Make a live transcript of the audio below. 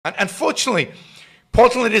Unfortunately,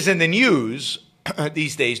 Portland is in the news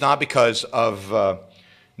these days not because of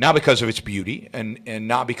its beauty, and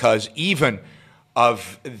not because even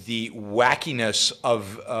of the wackiness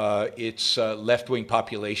of its left-wing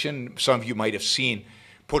population. Some of you might have seen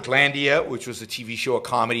Portlandia, which was a TV show, a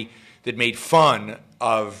comedy that made fun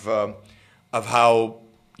of how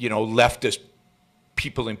leftist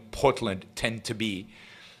people in Portland tend to be.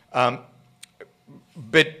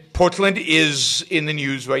 But Portland is in the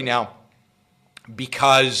news right now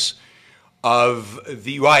because of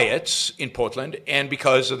the riots in Portland and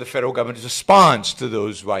because of the federal government's response to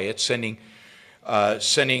those riots, sending law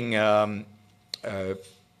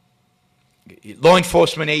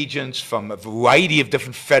enforcement agents from a variety of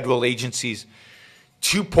different federal agencies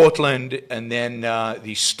to Portland, and then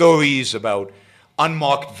these stories about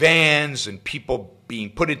unmarked vans and people being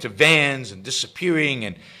put into vans and disappearing,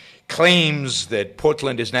 and claims that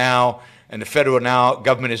Portland is now, and the federal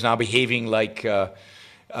government is now behaving like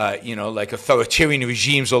like authoritarian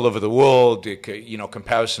regimes all over the world.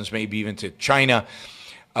 Comparisons maybe even to China,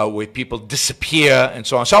 where people disappear and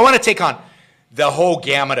so on. So I want to take on the whole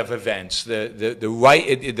gamut of events,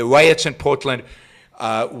 the riots in Portland,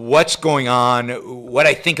 what's going on, what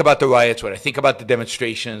I think about the riots, what I think about the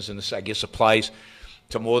demonstrations, and this, I guess, applies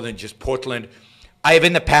to more than just Portland. I have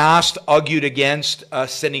in the past argued against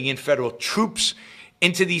sending in federal troops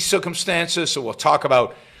into these circumstances, so we'll talk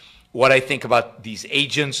about what I think about these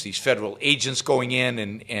agents, these federal agents going in,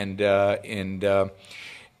 and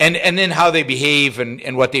then how they behave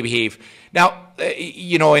and what they behave. Now,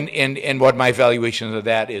 and what my evaluation of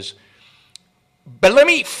that is. But let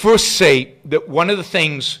me first say that one of the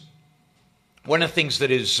things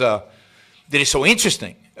that is so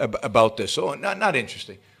interesting about this, or not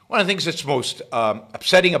interesting, one of the things that's most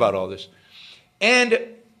upsetting about all this, and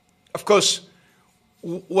of course,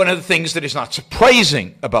 one of the things that is not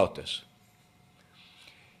surprising about this,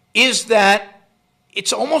 is that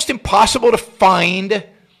it's almost impossible to find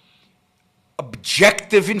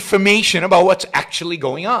objective information about what's actually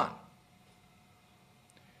going on.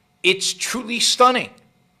 It's truly stunning,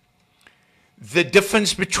 the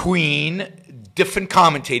difference between different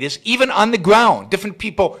commentators, even on the ground, different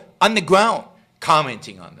people on the ground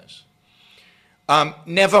commenting on this.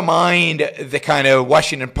 Never mind the kind of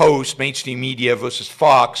Washington Post, mainstream media versus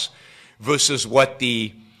Fox, versus what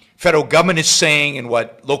the federal government is saying and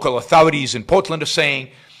what local authorities in Portland are saying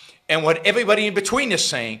and what everybody in between is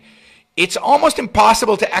saying. It's almost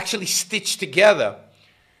impossible to actually stitch together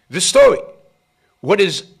the story, what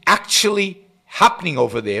is actually happening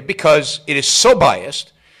over there, because it is so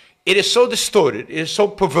biased, it is so distorted, it is so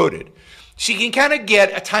perverted. So you can kind of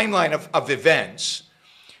get a timeline of events,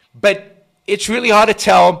 but it's really hard to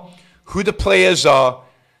tell who the players are,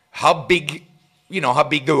 how big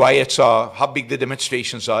the riots are, how big the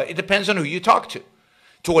demonstrations are. It depends on who you talk to.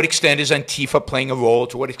 To what extent is Antifa playing a role?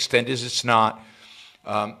 To what extent is it's not?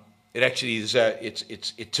 It actually is.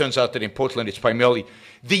 It turns out that in Portland, it's primarily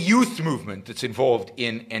the youth movement that's involved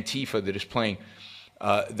in Antifa that is playing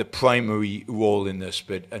the primary role in this.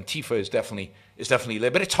 But Antifa is definitely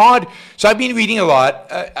there. But it's hard. So I've been reading a lot.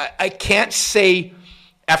 I can't say,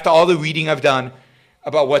 after all the reading I've done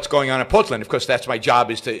about what's going on in Portland, of course, that's my job,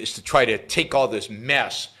 is to try to take all this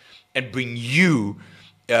mess and bring you,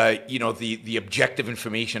 the objective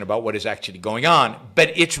information about what is actually going on.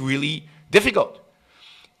 But it's really difficult.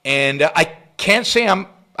 And I can't say I'm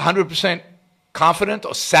 100% confident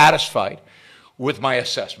or satisfied with my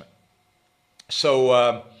assessment.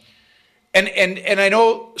 So, and I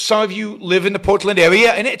know some of you live in the Portland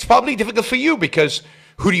area, and it's probably difficult for you because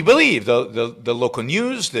who do you believe? The local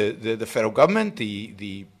news, the federal government,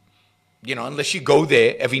 unless you go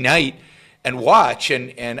there every night and watch.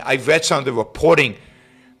 And I've read some of the reporting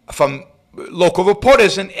from local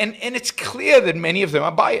reporters, and it's clear that many of them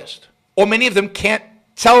are biased, or many of them can't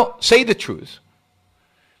say the truth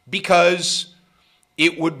because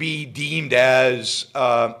it would be deemed as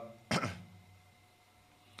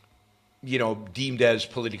deemed as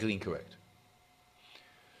politically incorrect.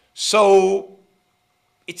 So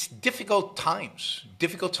it's difficult times.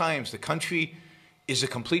 The country is a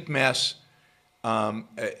complete mess.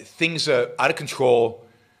 Things are out of control.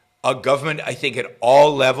 Our government, I think, at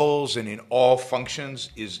all levels and in all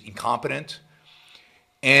functions is incompetent.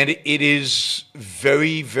 And it is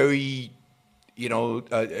very, very,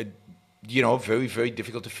 very, very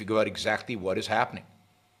difficult to figure out exactly what is happening,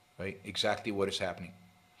 right? Exactly what is happening.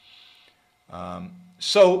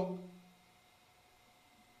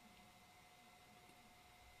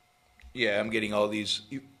 Yeah, I'm getting all these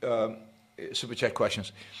super chat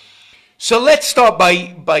questions. So let's start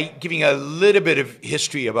by giving a little bit of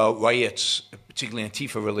history about riots particularly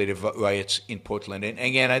Antifa-related riots in Portland. And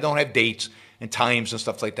again, I don't have dates and times and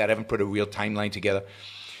stuff like that. I haven't put a real timeline together.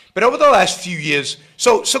 But over the last few years,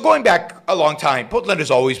 so going back a long time, Portland has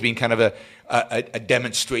always been kind of a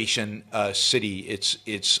demonstration city.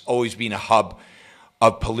 It's always been a hub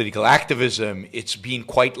of political activism. It's been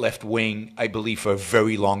quite left-wing, I believe, for a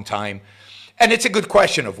very long time. And it's a good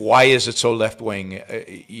question of why is it so left-wing?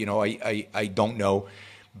 I don't know.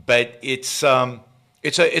 But it's a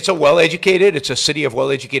well-educated, it's a city of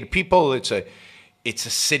well-educated people. It's a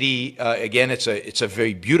city, again, it's a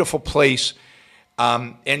very beautiful place.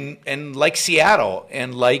 And like Seattle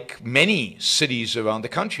and like many cities around the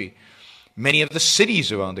country, many of the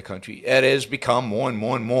cities around the country, it has become more and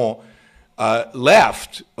more and more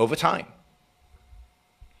left over time.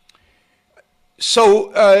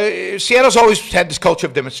 So Seattle's always had this culture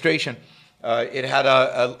of demonstration. It had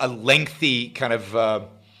a lengthy kind of,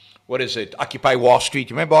 Occupy Wall Street.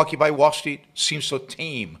 You remember Occupy Wall Street? Seems so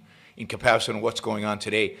tame in comparison to what's going on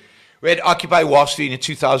today. We had Occupy Wall Street in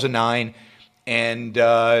 2009, and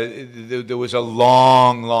there was a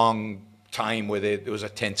long time where there was a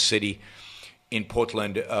tent city in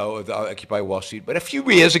Portland of the Occupy Wall Street. But a few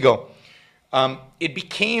years ago, it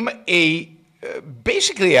became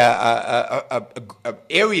basically a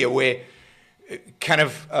area where kind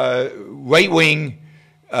of right-wing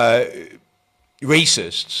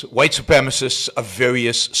racists, white supremacists of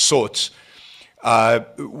various sorts,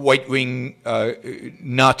 right-wing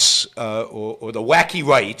nuts, or the wacky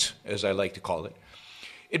right, as I like to call it.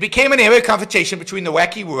 It became an area of confrontation between the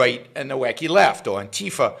wacky right and the wacky left, or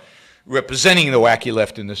Antifa representing the wacky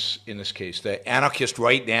left in this case, the anarchist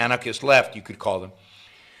right, the anarchist left, you could call them.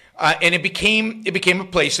 And it became a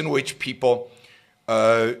place in which people,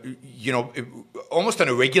 almost on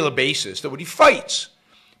a regular basis, there would be fights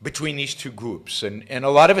between these two groups. And a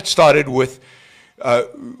lot of it started with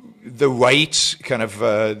the right, kind of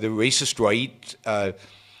the racist right,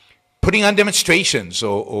 putting on demonstrations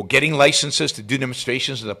or getting licenses to do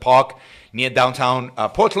demonstrations in the park near downtown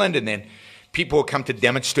Portland, and then people would come to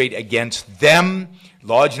demonstrate against them,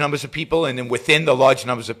 large numbers of people, and then within the large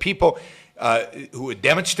numbers of people who were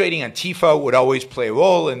demonstrating, Antifa would always play a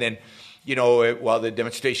role, and then, while the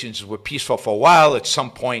demonstrations were peaceful for a while, at some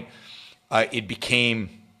point it became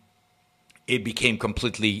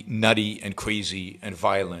completely nutty and crazy and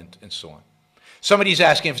violent and so on. Somebody's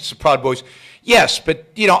asking if it's the Proud Boys. Yes, but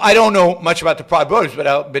I don't know much about the Proud Boys,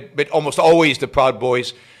 but almost always the Proud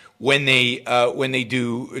Boys, when they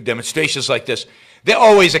do demonstrations like this, they're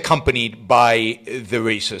always accompanied by the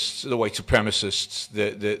racists, the white supremacists,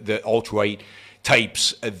 the alt-right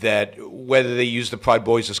types that, whether they use the Proud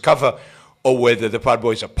Boys as cover or whether the Proud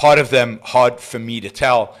Boys are part of them, hard for me to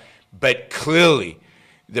tell. But clearly,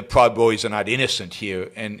 the Proud Boys are not innocent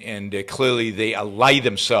here, and clearly they ally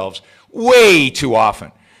themselves way too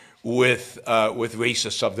often with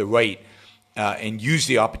racists of the right, and use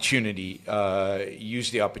the opportunity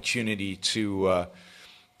to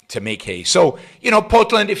make hay. So,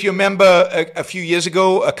 Portland, if you remember a few years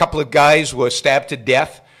ago, a couple of guys were stabbed to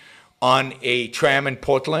death on a tram in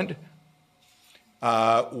Portland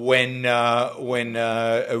when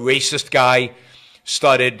a racist guy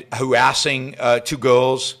started harassing two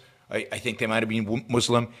girls. I think they might have been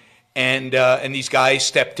Muslim, and these guys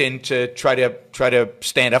stepped in to try to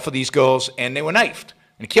stand up for these girls, and they were knifed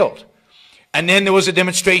and killed. And then there was a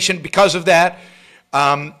demonstration because of that.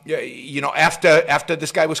 After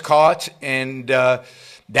this guy was caught, and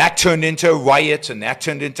that turned into riots, and that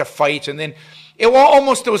turned into fights, and then there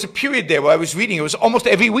was a period there where I was reading, it was almost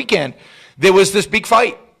every weekend there was this big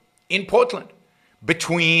fight in Portland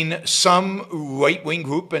between some right-wing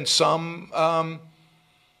group and some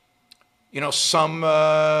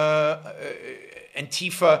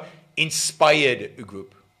Antifa-inspired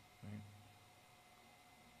group.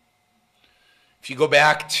 If you go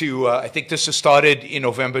back to, I think this has started in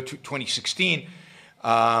November 2016,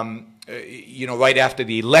 right after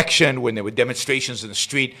the election, when there were demonstrations in the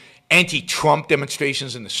street, anti-Trump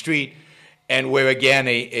demonstrations in the street, and where again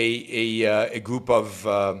a group of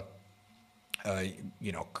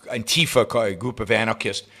Antifa, a group of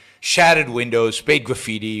anarchists, shattered windows, sprayed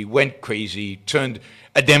graffiti, went crazy, turned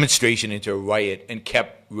a demonstration into a riot, and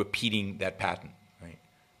kept repeating that pattern, right?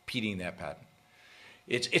 Repeating that pattern.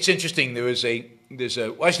 It's interesting. There's a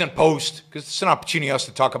Washington Post, because it's an opportunity for us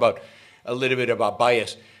to talk about a little bit about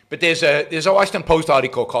bias. But there's a Washington Post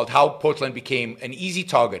article called "How Portland Became an Easy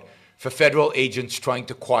Target for Federal Agents Trying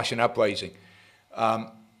to Quash an Uprising."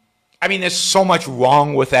 There's so much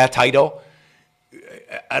wrong with that title.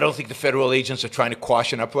 I don't think the federal agents are trying to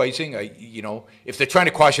quash an uprising. If they're trying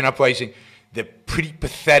to quash an uprising, they're pretty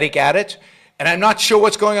pathetic at it. And I'm not sure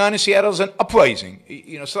what's going on in Seattle is an uprising.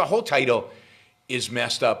 You know, so the whole title is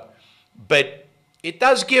messed up. But it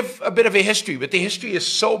does give a bit of a history, but the history is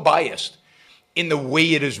so biased in the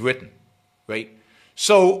way it is written, right?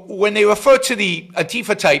 So when they refer to the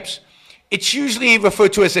Antifa types, it's usually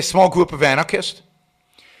referred to as a small group of anarchists.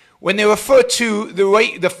 When they refer to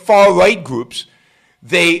the far right groups,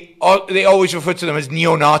 they always refer to them as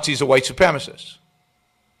neo-Nazis or white supremacists.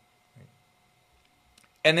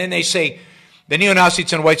 And then they say the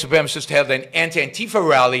neo-Nazis and white supremacists held an anti-Antifa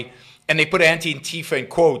rally, and they put anti-Antifa in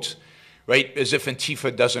quotes, right, as if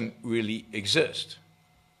Antifa doesn't really exist.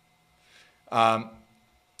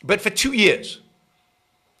 But for 2 years,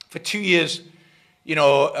 you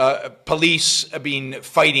know, police have been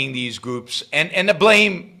fighting these groups, and the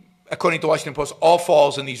blame, according to Washington Post, all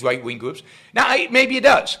falls on these right-wing groups. Now, maybe it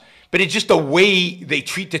does, but it's just the way they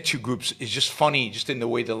treat the two groups is just funny, just in the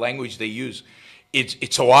way the language they use.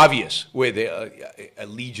 It's so obvious where the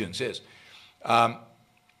allegiance is. And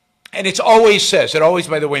it always says, it always,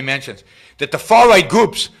 by the way, mentions that the far-right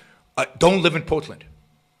groups don't live in Portland.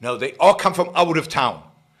 No, they all come from out of town.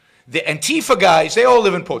 The Antifa guys, they all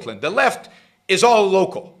live in Portland. The left is all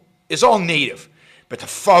local, is all native. But the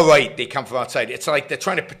far right, they come from outside. It's like they're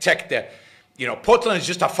trying to protect their, you know, Portland is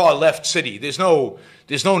just a far left city. There's no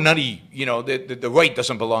nutty, you know, the right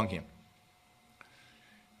doesn't belong here.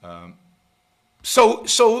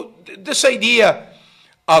 So this idea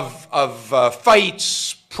of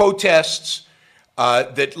fights, protests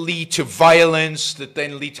that lead to violence, that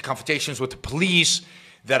then lead to confrontations with the police,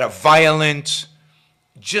 that are violent,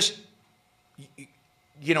 just,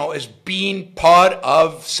 you know, as being part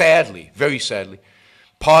of, sadly, very sadly,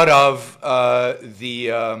 part of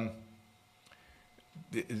the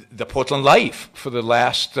Portland life for the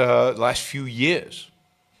last few years.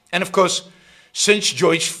 And of course, since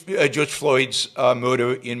George Floyd's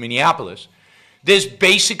murder in Minneapolis, there's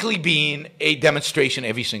basically been a demonstration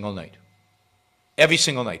every single night. Every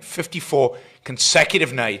single night. 54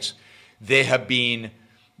 consecutive nights, there have been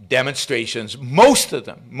demonstrations, most of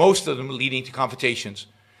them leading to confrontations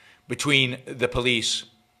between the police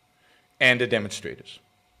and the demonstrators.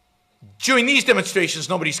 During these demonstrations,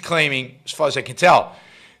 nobody's claiming, as far as I can tell,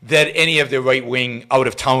 that any of the right-wing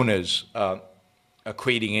out-of-towners are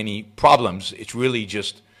creating any problems. It's really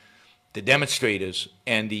just the demonstrators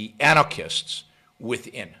and the anarchists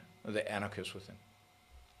within.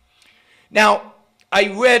 Now, I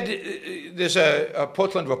read, there's a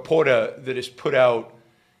Portland reporter that has put out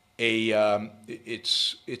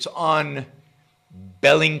it's on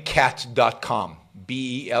bellingcat.com,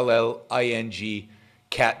 B-E-L-L-I-N-G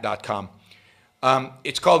cat.com.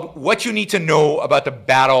 It's called What You Need to Know About the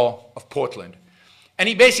Battle of Portland. And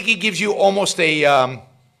he basically gives you almost a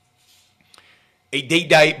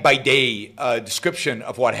day-by-day description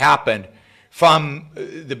of what happened from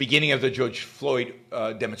the beginning of the George Floyd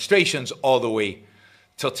demonstrations all the way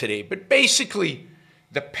till today. But basically,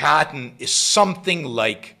 the pattern is something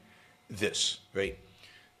like this, right?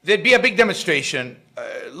 There'd be a big demonstration,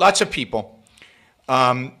 lots of people,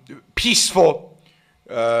 peaceful,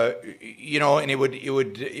 you know, and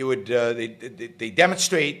they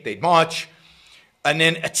demonstrate, they'd march, and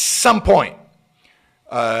then at some point,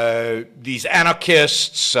 these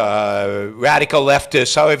anarchists, radical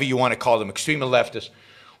leftists, however you want to call them, extreme leftists,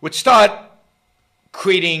 would start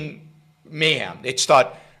creating mayhem. They'd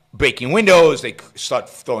start breaking windows, they'd start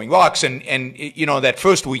throwing rocks, and you know, that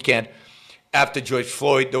first weekend after George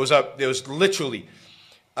Floyd, there was literally,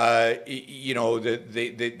 you know,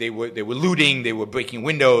 they were looting, they were breaking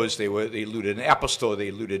windows, they looted an Apple store,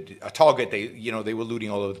 they looted a Target, they were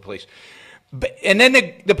looting all over the place. And then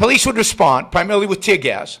the police would respond, primarily with tear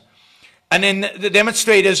gas. And then the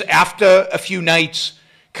demonstrators, after a few nights,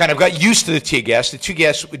 kind of got used to the tear gas. The tear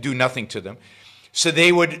gas would do nothing to them. So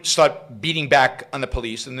they would start beating back on the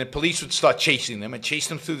police, and the police would start chasing them and chase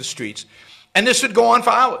them through the streets. And this would go on for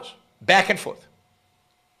hours, back and forth.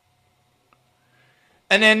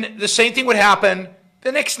 And then the same thing would happen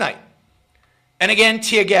the next night. And again,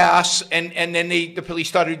 tear gas, and then the police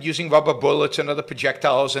started using rubber bullets and other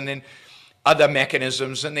projectiles, and then other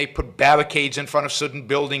mechanisms, and they put barricades in front of certain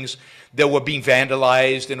buildings that were being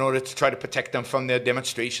vandalized in order to try to protect them from their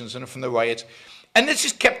demonstrations and from the riots. And this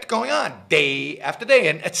just kept going on day after day.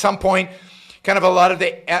 And at some point, kind of a lot of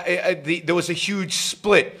there was a huge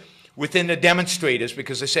split within the demonstrators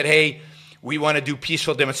because they said, hey, we want to do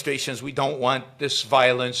peaceful demonstrations. We don't want this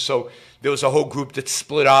violence. So there was a whole group that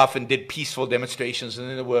split off and did peaceful demonstrations. And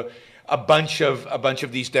then there were a bunch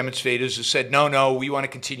of these demonstrators who said, no, we want to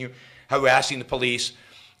continue harassing the police.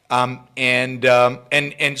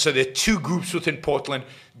 And so there are two groups within Portland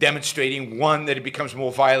demonstrating, one that it becomes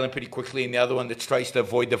more violent pretty quickly, and the other one that tries to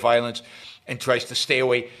avoid the violence and tries to stay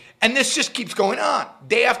away. And this just keeps going on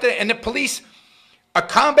day after day. And the police are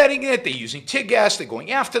combating it. They're using tear gas. They're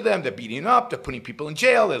going after them. They're beating them up. They're putting people in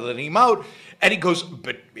jail. They're letting them out. And it goes,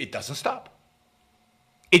 but it doesn't stop.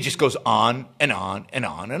 It just goes on and on and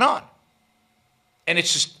on and on. And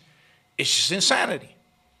it's just insanity.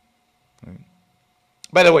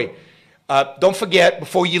 By the way, don't forget,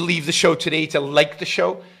 before you leave the show today, to like the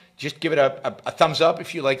show. Just give it a thumbs up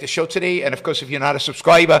if you like the show today. And, of course, if you're not a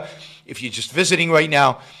subscriber, if you're just visiting right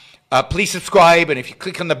now, please subscribe. And if you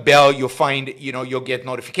click on the bell, you'll find, you'll get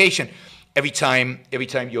notification every time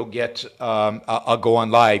you'll get, I'll go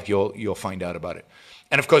on live, you'll find out about it.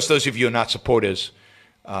 And, of course, those of you who are not supporters,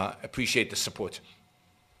 appreciate the support.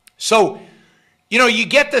 So, you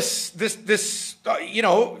get this,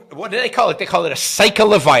 what do they call it? They call it a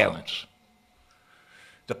cycle of violence.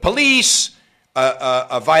 The police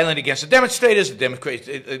are violent against the demonstrators. The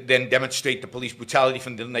demonstrators then demonstrate the police brutality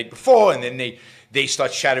from the night before, and then they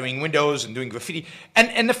start shattering windows and doing graffiti.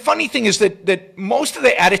 And the funny thing is that most of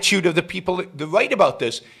the attitude of the people that write about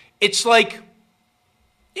this, it's like,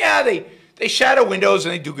 yeah, they shatter windows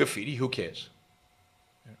and they do graffiti. Who cares?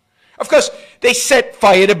 Of course, they set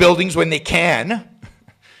fire to buildings when they can.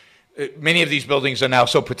 Many of these buildings are now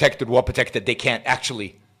so protected, well protected, they can't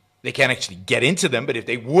actually get into them. But if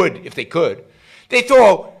they could, they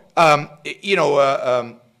throw,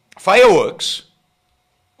 fireworks,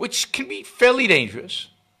 which can be fairly dangerous.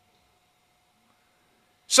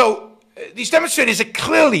 So these demonstrators are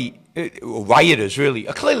clearly, rioters really,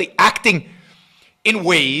 are clearly acting in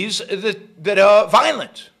ways that are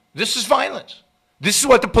violent. This is violence. This is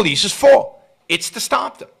what the police is for. It's to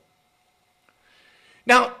stop them.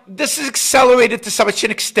 Now, this is accelerated to such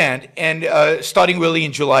an extent, and starting really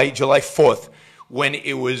in July 4th, when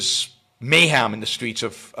it was mayhem in the streets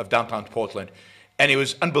of downtown Portland, and it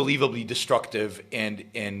was unbelievably destructive and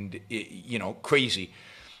crazy,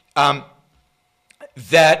 that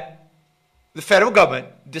the federal government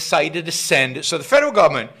decided to send. So the federal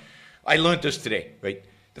government, I learned this today, right?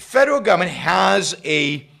 The federal government has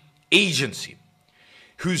a agency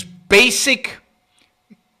whose basic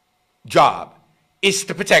job is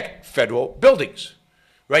to protect federal buildings,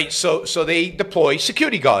 right? So they deploy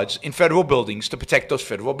security guards in federal buildings to protect those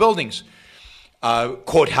federal buildings,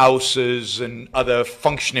 courthouses and other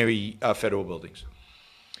functionary federal buildings.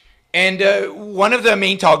 And one of the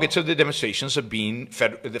main targets of the demonstrations have been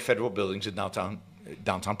the federal buildings in downtown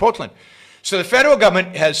Portland. So the federal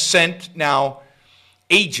government has sent now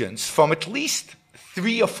agents from at least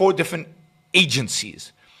 3 or 4 different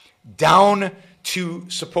agencies down to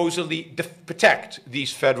supposedly protect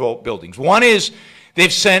these federal buildings. One is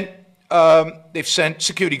they've sent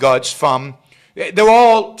security guards from. They're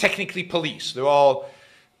all technically police. They're all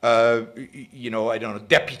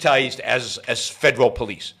deputized as federal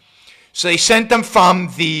police. So they sent them from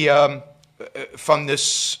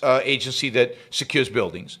this agency that secures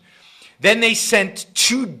buildings. Then they sent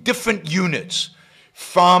 2 different units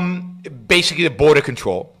from basically the border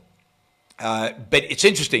control. But it's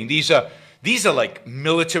interesting. These are like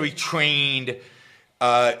military trained,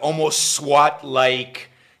 almost SWAT-like,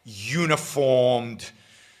 uniformed,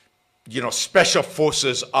 special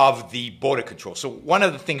forces of the border control. So one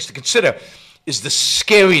of the things to consider is the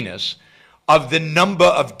scariness of the number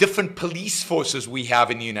of different police forces we have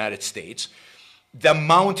in the United States, the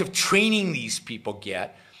amount of training these people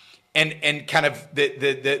get, and kind of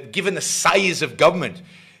given the size of government,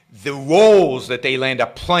 the roles that they end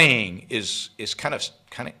up playing is kind of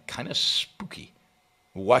spooky.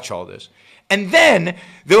 Watch all this. And then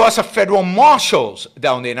there are also federal marshals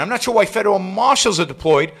down there. And I'm not sure why federal marshals are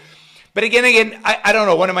deployed. But again, I don't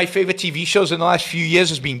know. One of my favorite TV shows in the last few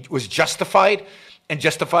years was Justified. And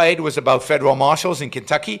Justified was about federal marshals in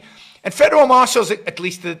Kentucky. And federal marshals, at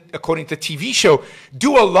least according to the TV show,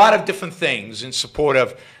 do a lot of different things in support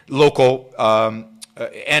of local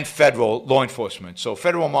and federal law enforcement. So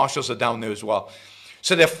federal marshals are down there as well.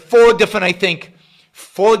 So there are 4 different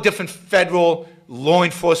federal law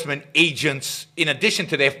enforcement agents, in addition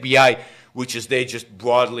to the FBI, which is they're just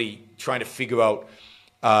broadly trying to figure out,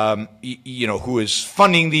 who is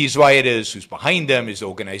funding these rioters, who's behind them, is the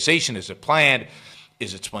organization, is it planned,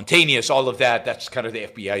 is it spontaneous, all of that. That's kind of the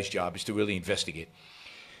FBI's job, is to really investigate.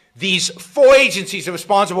 These 4 agencies are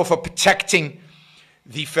responsible for protecting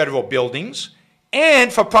the federal buildings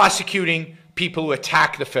and for prosecuting people who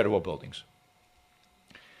attack the federal buildings.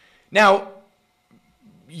 Now,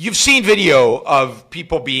 you've seen video of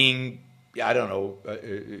people being,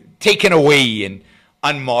 taken away and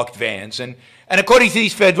unmarked vans. And according to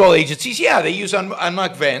these federal agencies, yeah, they use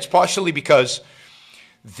unmarked vans, partially because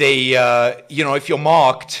they, if you're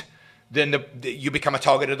marked, then you become a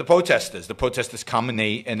target of the protesters. The protesters come and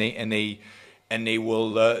they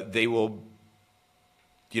will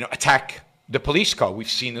attack the police car. We've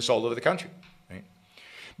seen this all over the country. Right?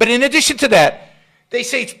 But in addition to that, they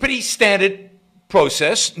say it's pretty standard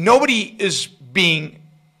process. Nobody is being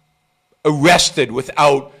arrested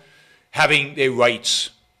without having their rights,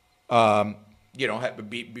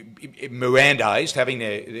 Mirandized, having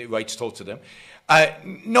their rights told to them.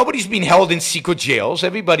 Nobody's being held in secret jails.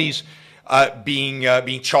 Everybody's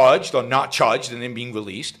being charged or not charged and then being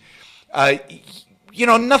released.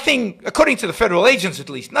 Nothing, according to the federal agents at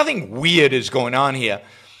least, nothing weird is going on here,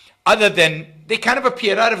 other than they kind of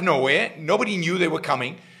appeared out of nowhere. Nobody knew they were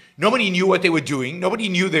coming. Nobody knew what they were doing. Nobody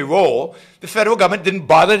knew their role. The federal government didn't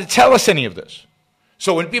bother to tell us any of this.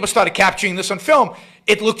 So when people started capturing this on film,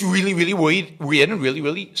 it looked really, really weird and really,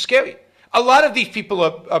 really scary. A lot of these people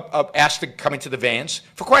are asked to come into the vans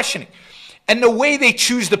for questioning. And the way they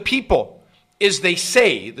choose the people is they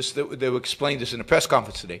say, they will explain this in a press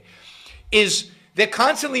conference today, is they're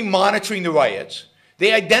constantly monitoring the riots.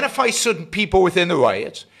 They identify certain people within the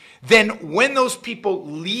riots. Then when those people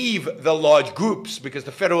leave the large groups, because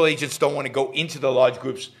the federal agents don't want to go into the large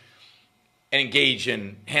groups and engage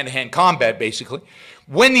in hand-to-hand combat, basically,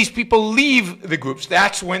 when these people leave the groups,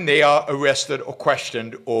 that's when they are arrested or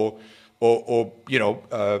questioned or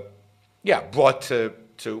brought to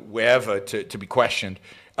wherever to be questioned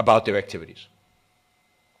about their activities.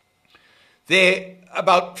 There are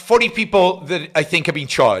about 40 people that I think are being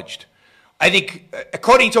charged. I think,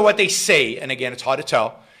 according to what they say, and again, it's hard to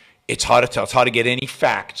tell. It's hard to tell. It's hard to get any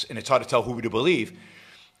facts, and it's hard to tell who to believe.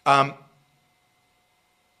 There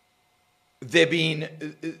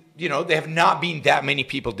have not been that many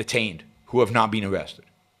people detained who have not been arrested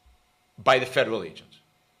by the federal agents.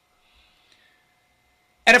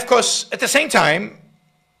 And of course, at the same time,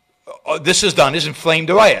 this has done is inflamed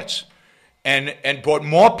the riots and brought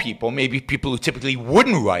more people, maybe people who typically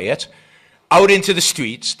wouldn't riot, out into the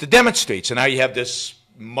streets to demonstrate. So now you have this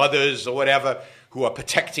mothers or whatever who are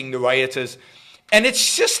protecting the rioters. And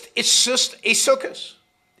it's just a circus.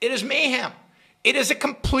 It is mayhem. It is a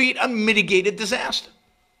complete unmitigated disaster.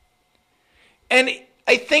 And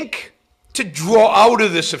I think to draw out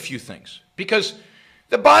of this a few things, because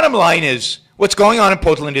the bottom line is what's going on in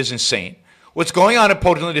Portland is insane. What's going on in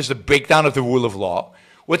Portland is the breakdown of the rule of law.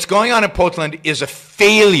 What's going on in Portland is a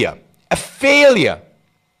failure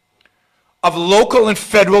of local and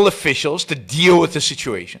federal officials to deal with the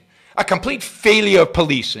situation. A complete failure of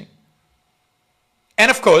policing. And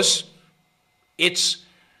of course, it's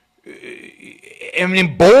an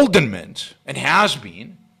emboldenment, and has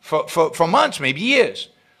been for months, maybe years,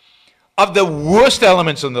 of the worst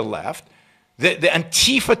elements on the left, the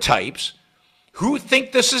Antifa types, who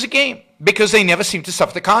think this is a game because they never seem to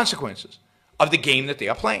suffer the consequences of the game that they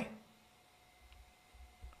are playing.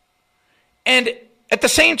 And at the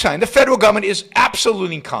same time, the federal government is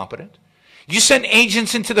absolutely incompetent. You send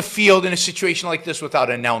agents into the field in a situation like this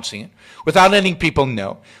without announcing it, without letting people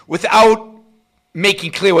know, without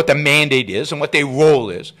making clear what the mandate is and what their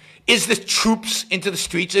role is. Is this troops into the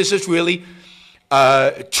streets? Is this really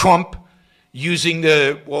Trump using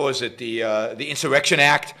the Insurrection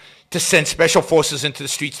Act to send special forces into the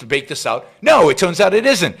streets to break this out? No, it turns out it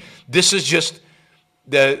isn't. This is just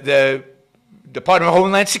the Department of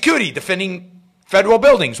Homeland Security defending federal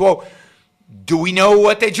buildings. Well, do we know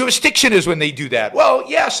what their jurisdiction is when they do that? Well,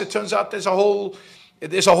 yes, it turns out there's a whole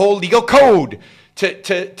legal code to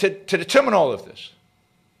determine all of this.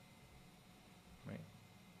 Right.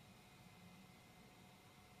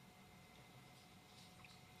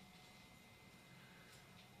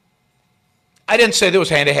 I didn't say there was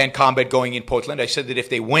hand-to-hand combat going in Portland. I said that if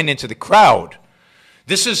they went into the crowd,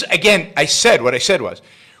 this is, again, what I said was,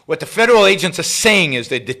 what the federal agents are saying is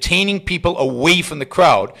they're detaining people away from the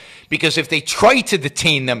crowd, because if they try to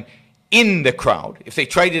detain them in the crowd, if they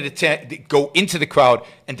try to go into the crowd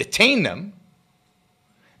and detain them,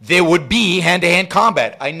 there would be hand-to-hand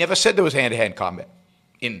combat. I never said there was hand-to-hand combat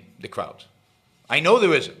in the crowds. I know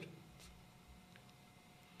there isn't.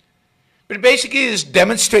 But basically there's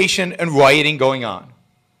demonstration and rioting going on.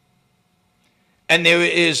 And there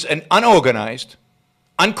is an unorganized,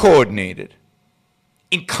 uncoordinated,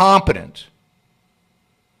 incompetent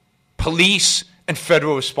police and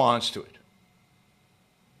federal response to it.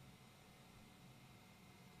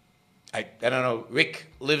 I don't know, Rick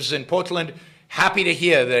lives in Portland. Happy to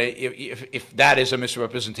hear that if that is a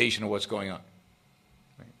misrepresentation of what's going on.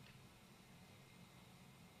 Right.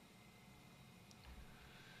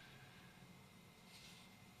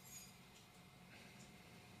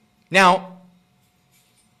 Now,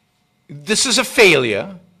 this is a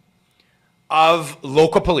failure of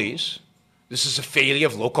local police. This is a failure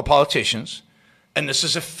of local politicians. And this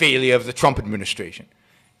is a failure of the Trump administration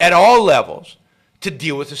at all levels to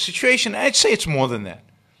deal with the situation. I'd say it's more than that.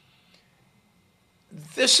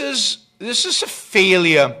 This is a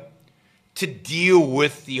failure to deal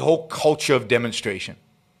with the whole culture of demonstration.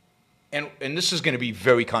 And this is going to be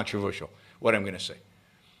very controversial, what I'm going to say.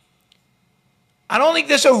 I don't think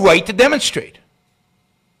there's a right to demonstrate.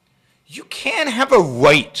 You can't have a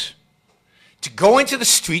right to go into the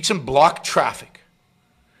streets and block traffic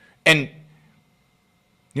and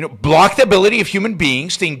block the ability of human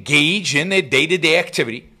beings to engage in their day-to-day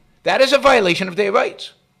activity. That is a violation of their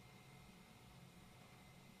rights.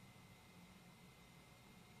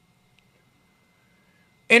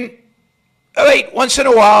 And, all right, once in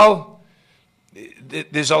a while,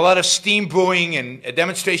 there's a lot of steam brewing and a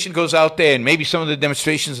demonstration goes out there, and maybe some of the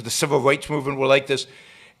demonstrations of the civil rights movement were like this,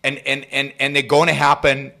 and they're going to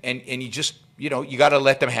happen, and you just, you got to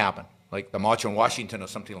let them happen, like the March on Washington or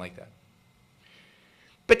something like that.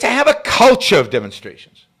 But to have a culture of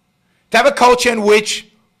demonstrations, to have a culture in which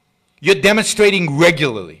you're demonstrating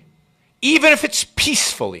regularly, even if it's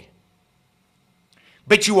peacefully,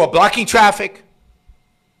 but you are blocking traffic,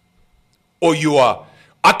 or you are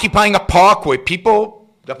occupying a park where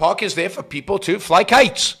the park is there for people to fly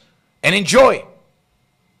kites and enjoy.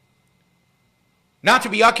 Not to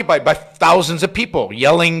be occupied by thousands of people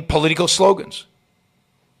yelling political slogans.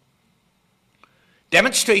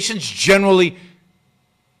 Demonstrations generally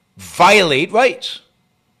violate rights.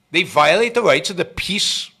 They violate the rights of the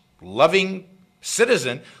peace-loving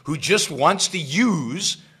citizen who just wants to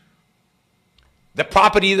use the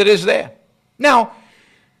property that is there. Now,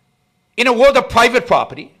 in a world of private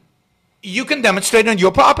property, you can demonstrate on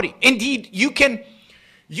your property. Indeed, you can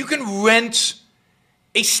rent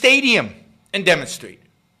a stadium and demonstrate.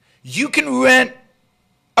 You can rent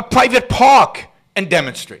a private park and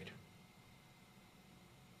demonstrate.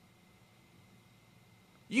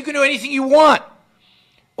 You can do anything you want.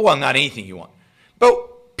 Well, not anything you want.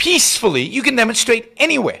 But peacefully, you can demonstrate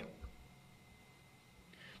anywhere.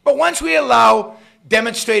 But once we allow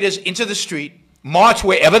demonstrators into the street, march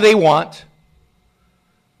wherever they want,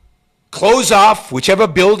 close off whichever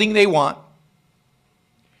building they want,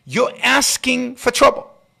 you're asking for trouble.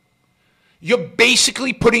 You're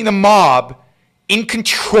basically putting the mob in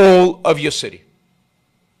control of your city.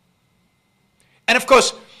 And of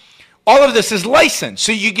course, all of this is licensed.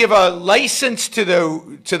 So you give a license to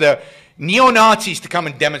the neo-Nazis to come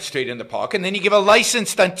and demonstrate in the park, and then you give a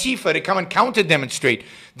license to Antifa to come and counter-demonstrate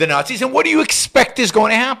the Nazis, and what do you expect is going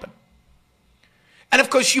to happen? And of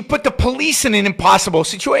course, you put the police in an impossible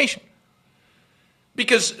situation.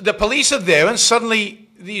 Because the police are there, and suddenly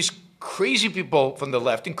these crazy people from the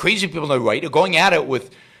left and crazy people on the right are going at it with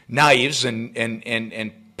knives and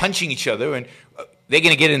punching each other, and they're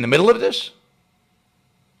going to get in the middle of this?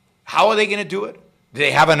 How are they going to do it? Do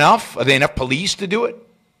they have enough? Are there enough police to do it?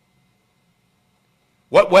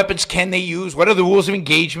 What weapons can they use? What are the rules of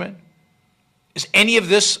engagement? Is any of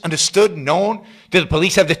this understood, known? Do the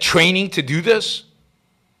police have the training to do this?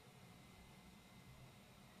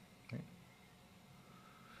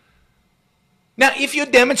 Now, if you're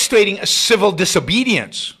demonstrating a civil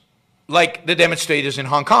disobedience, like the demonstrators in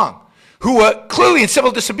Hong Kong, who were clearly in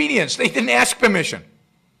civil disobedience, they didn't ask permission,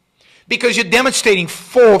 because you're demonstrating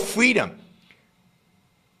for freedom.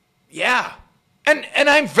 Yeah. And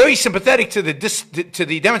I'm very sympathetic to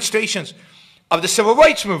the demonstrations of the civil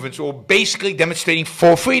rights movements who were basically demonstrating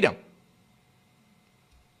for freedom.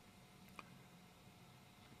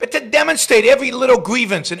 But to demonstrate every little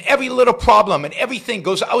grievance and every little problem and everything,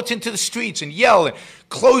 goes out into the streets and yell and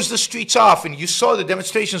close the streets off. And you saw the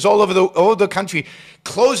demonstrations all over the country,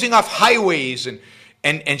 closing off highways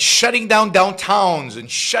and shutting down downtowns and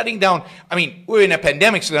shutting down. I mean, we're in a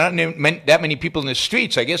pandemic, so there aren't that many people in the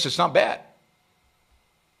streets. I guess it's not bad.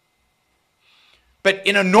 But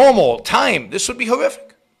in a normal time, this would be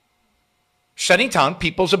horrific. Shutting down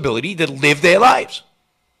people's ability to live their lives.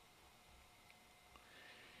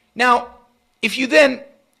 Now, if you then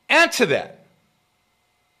add to that,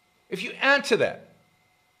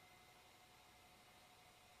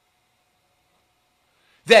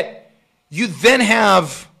 that you then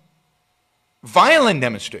have violent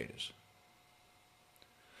demonstrators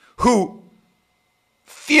who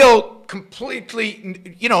feel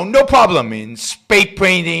completely, no problem in spray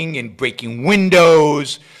painting and breaking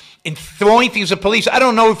windows and throwing things at police. I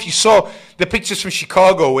don't know if you saw the pictures from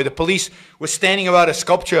Chicago where the police were standing around a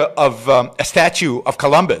sculpture of a statue of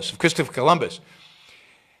Columbus, of Christopher Columbus.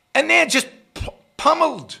 And they're just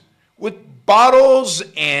pummeled with bottles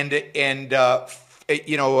and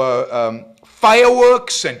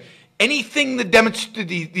fireworks and anything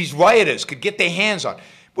these rioters could get their hands on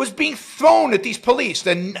was being thrown at these police.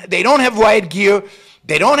 They don't have riot gear.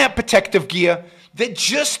 They don't have protective gear. They're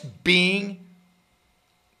just and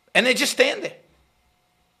they just stand there.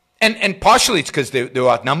 And partially it's because they're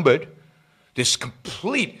outnumbered. There's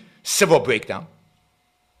complete civil breakdown.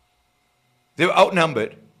 They're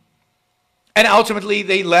outnumbered. And ultimately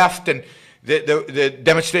they left, and the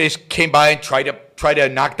demonstrators came by and tried to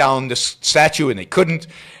knock down the statue, and they couldn't.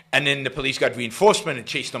 And then the police got reinforcement and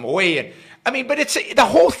chased them away. And I mean, but it's the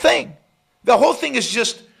whole thing. The whole thing is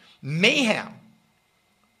just mayhem.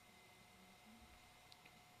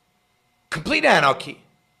 Complete anarchy.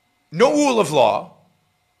 No rule of law.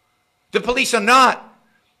 The police are not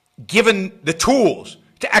given the tools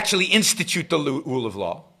to actually institute the rule of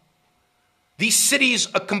law. These cities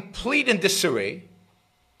are complete in disarray.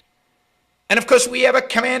 And of course, we have a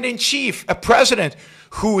commander-in-chief, a president,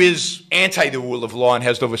 who is anti the rule of law and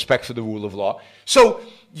has no respect for the rule of law. So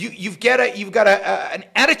you've got an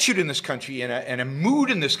attitude in this country and a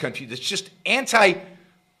mood in this country that's just anti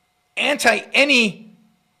any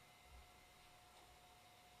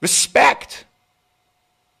respect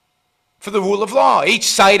for the rule of law. Each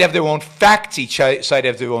side have their own facts. Each side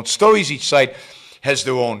have their own stories. Each side has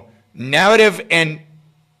their own narrative, and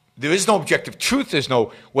there is no objective truth. There's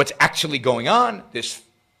no what's actually going on. There's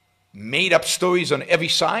made-up stories on every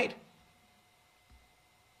side.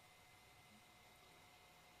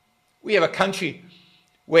 We have a country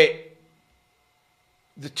where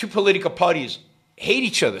the two political parties hate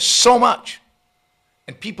each other so much,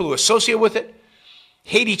 and people who associate with it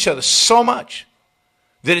hate each other so much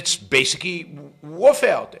that it's basically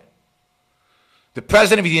warfare out there. The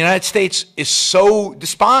President of the United States is so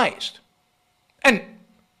despised. And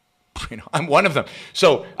I'm one of them.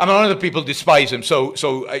 So I'm one of the people who despise him. So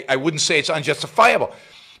I wouldn't say it's unjustifiable.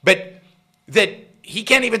 But that he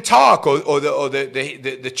can't even talk, or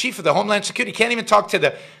the chief of the Homeland Security can't even talk to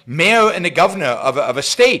the mayor and the governor of a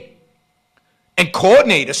state and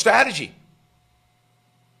coordinate a strategy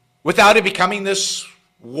without it becoming this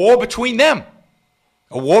war between them,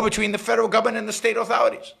 a war between the federal government and the state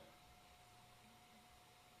authorities.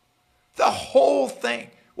 The whole thing,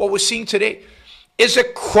 what we're seeing today, is a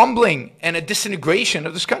crumbling and a disintegration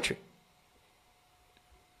of this country.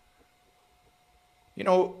 You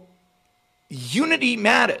know, unity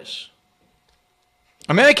matters.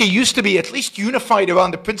 America used to be at least unified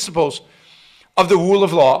around the principles of the rule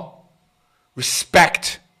of law,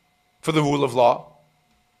 respect for the rule of law,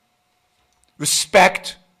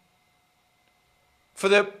 respect for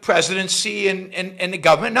the presidency and the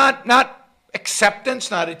government, not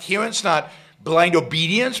acceptance, not adherence, not blind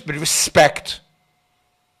obedience, but respect.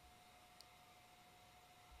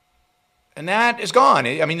 And that is gone.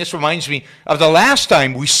 I mean, this reminds me of the last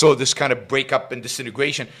time we saw this kind of breakup and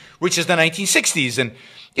disintegration, which is the 1960s. And,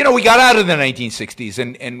 you know, we got out of the 1960s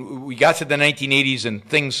and we got to the 1980s and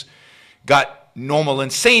things got normal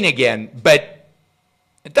and sane again. But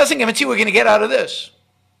it doesn't guarantee we're going to get out of this.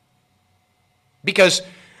 Because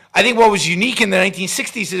I think what was unique in the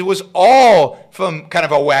 1960s is it was all from kind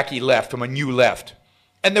of a wacky left, from a new left.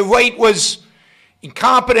 And the right was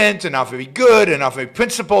incompetent and not very good and not very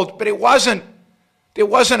principled, but there wasn't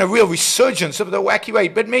a real resurgence of the wacky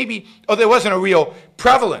right, but maybe, or there wasn't a real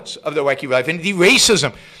prevalence of the wacky right. And the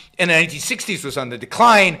racism in the 1960s was on the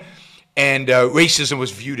decline, and racism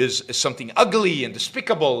was viewed as something ugly and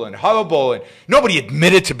despicable and horrible, and nobody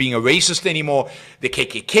admitted to being a racist anymore. The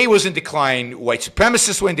KKK was in decline, white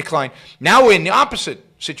supremacists were in decline. Now we're in the opposite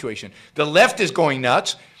situation. The left is going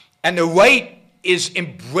nuts, and the right is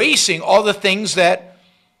embracing all the things that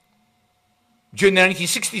during the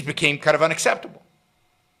 1960s became kind of unacceptable.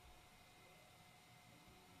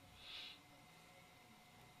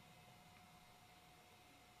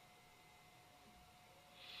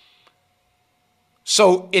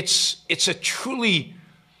 So it's a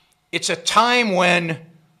time when,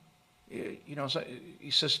 you know, he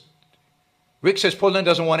says, Rick says Portland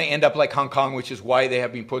doesn't want to end up like Hong Kong, which is why they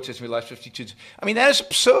have been protesting for the last 52 years. I mean, that is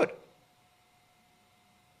absurd.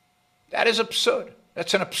 That is absurd.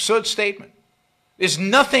 That's an absurd statement. There's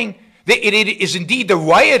nothing, it is indeed the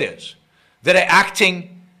rioters that are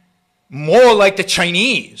acting more like the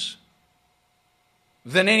Chinese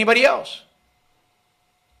than anybody else.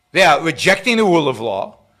 They are rejecting the rule of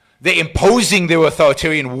law. They're imposing their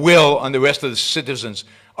authoritarian will on the rest of the citizens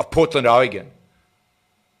of Portland, Oregon.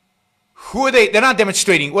 Who are they? They're not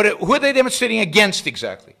demonstrating. Who are they demonstrating against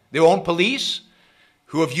exactly? Their own police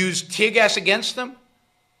who have used tear gas against them?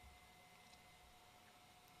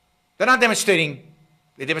 They're not demonstrating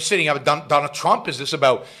They're demonstrating about Donald Trump. Is this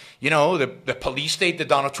about, the police state that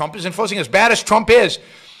Donald Trump is enforcing? As bad as Trump is,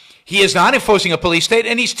 he is not enforcing a police state,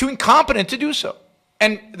 and he's too incompetent to do so.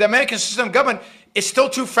 And the American system of government is still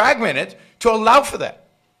too fragmented to allow for that.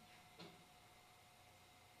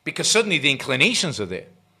 Because certainly the inclinations are there.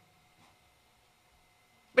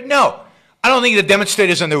 But no, I don't think the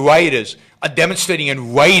demonstrators and the rioters are demonstrating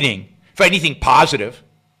and writing for anything positive,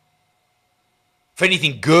 for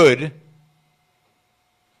anything good,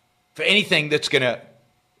 for anything that's going to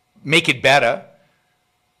make it better.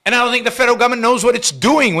 And I don't think the federal government knows what it's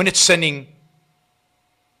doing when it's sending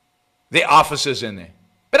the officers in there.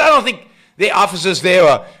 But I don't think the officers there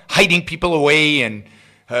are hiding people away and,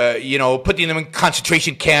 putting them in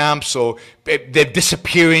concentration camps, or they're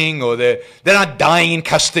disappearing, or they're not dying in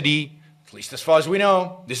custody, at least as far as we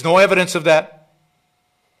know. There's no evidence of that.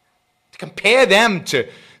 To compare them to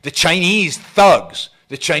the Chinese thugs,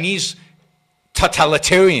 the Chinese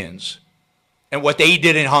totalitarians, and what they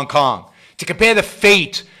did in Hong Kong, to compare the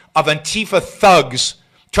fate of Antifa thugs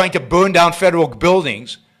trying to burn down federal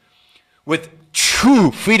buildings with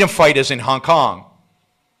true freedom fighters in Hong Kong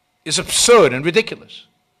is absurd and ridiculous.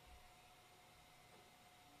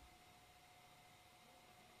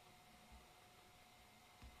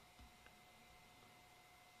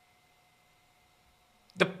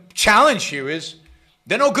 The challenge here is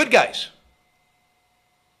they're no good guys.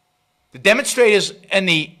 The demonstrators and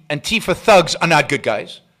the Antifa thugs are not good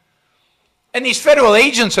guys. And these federal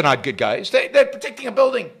agents are not good guys. They're protecting a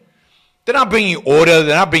building. They're not bringing order.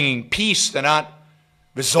 They're not bringing peace. They're not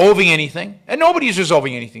resolving anything. And nobody's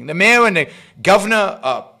resolving anything. The mayor and the governor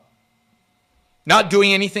are not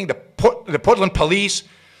doing anything. The Portland police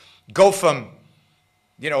go from,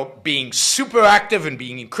 being super active and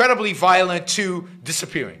being incredibly violent to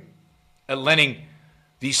disappearing and letting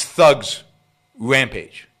these thugs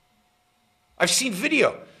rampage. I've seen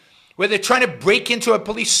video where they're trying to break into a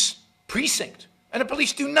police precinct, and the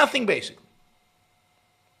police do nothing, basically.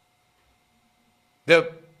 They're,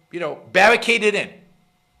 barricaded in,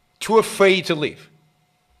 too afraid to leave.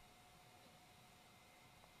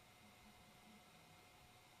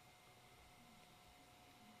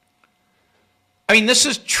 I mean, this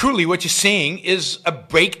is truly what you're seeing is a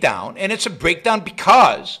breakdown, and it's a breakdown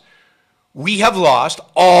because we have lost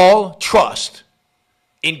all trust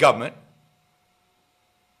in government,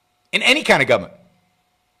 in any kind of government.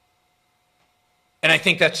 And I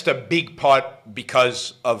think that's the big part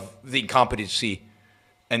because of the incompetency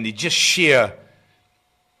and the just sheer,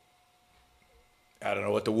 I don't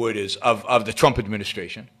know what the word is, of the Trump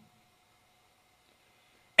administration.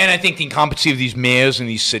 And I think the incompetency of these mayors in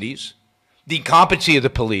these cities, the incompetency of the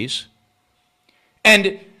police,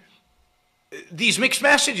 and these mixed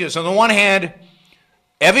messages. On the one hand,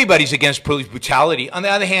 everybody's against police brutality. On the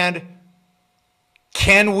other hand,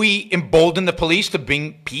 can we embolden the police to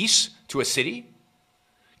bring peace to a city?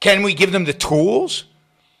 Can we give them the tools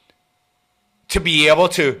to be able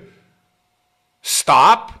to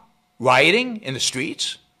stop rioting in the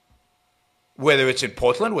streets? Whether it's in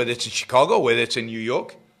Portland, whether it's in Chicago, whether it's in New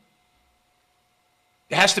York.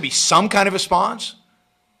 There has to be some kind of response.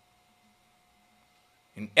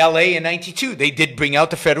 In LA in '92, they did bring out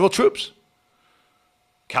the federal troops.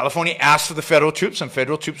 California asked for the federal troops, and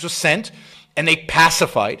federal troops were sent, and they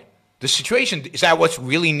pacified the situation. Is that what's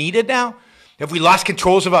really needed now? Have we lost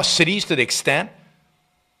controls of our cities to the extent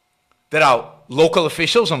that our local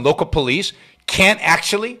officials and local police can't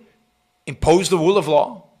actually impose the rule of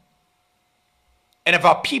law? And if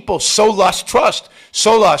our people so lost trust,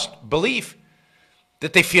 so lost belief,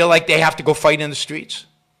 that they feel like they have to go fight in the streets?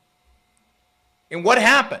 And what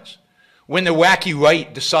happens when the wacky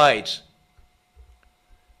right decides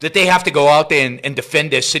that they have to go out there and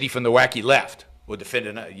defend their city from the wacky left, or defend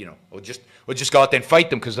it, or just go out there and fight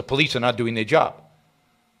them because the police are not doing their job?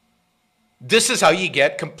 This is how you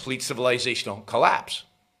get complete civilizational collapse.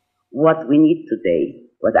 What we need today,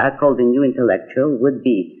 what I call the new intellectual, would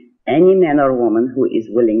be any man or woman who is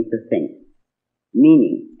willing to think.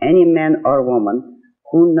 Meaning, any man or woman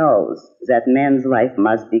who knows that man's life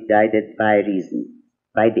must be guided by reason,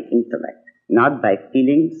 by the intellect, not by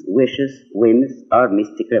feelings, wishes, whims, or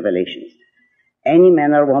mystic revelations. Any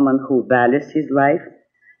man or woman who values his life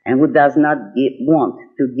and who does not want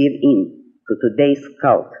to give in to today's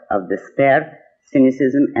cult of despair,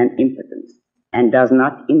 cynicism, and impotence, and does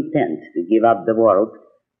not intend to give up the world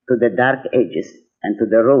to the dark ages and to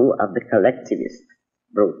the rule of the collectivist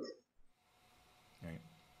brute.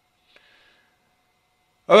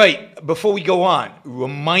 All right, before we go on,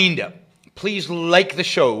 reminder, please like the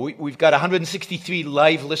show. We've got 163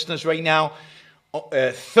 live listeners right now,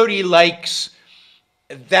 30 likes,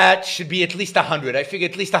 that should be at least 100. I figure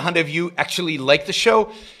at least 100 of you actually like the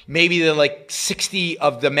show. Maybe there are like 60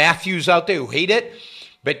 of the Matthews out there who hate it,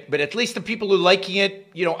 but at least the people who are liking it,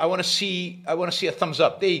 you know, I want to see a thumbs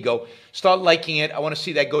up. There you go. Start liking it. I want to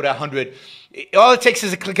see that go to 100. All it takes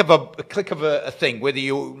is a click of a thing. Whether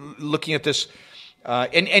you're looking at this,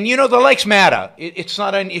 and you know, the likes matter. It's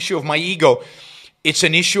not an issue of my ego. It's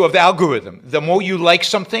an issue of the algorithm. The more you like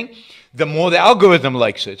something, the more the algorithm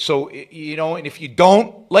likes it. So, you know, and if you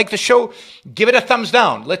don't like the show, give it a thumbs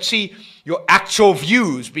down. Let's see your actual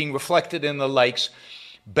views being reflected in the likes.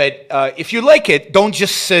 But if you like it, don't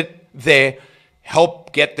just sit there.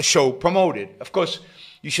 Help get the show promoted. Of course,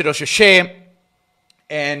 you should also share,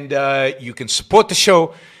 and you can support the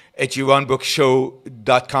show at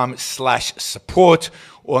JeronBrooksShow.com/support,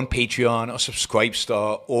 or on Patreon or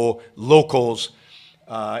Subscribestar or Locals.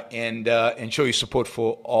 And show your support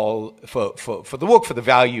for the work, for the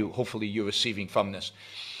value hopefully you're receiving from this.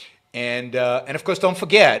 And of course, don't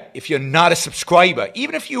forget, if you're not a subscriber,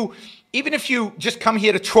 even if you just come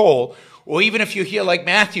here to troll, or even if you're here like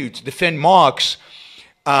Matthew to defend Marx,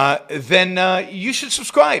 then you should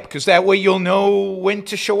subscribe, because that way you'll know when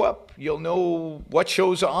to show up. You'll know what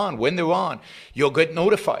shows are on, when they're on. You'll get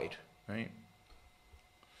notified, right?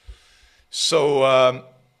 So,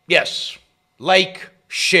 yes, like,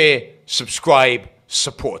 share, subscribe,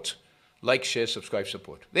 support. Like, share, subscribe,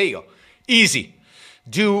 support. There you go. Easy.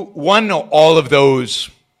 Do one or all of those,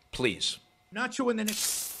 please. Not sure when the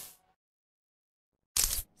next...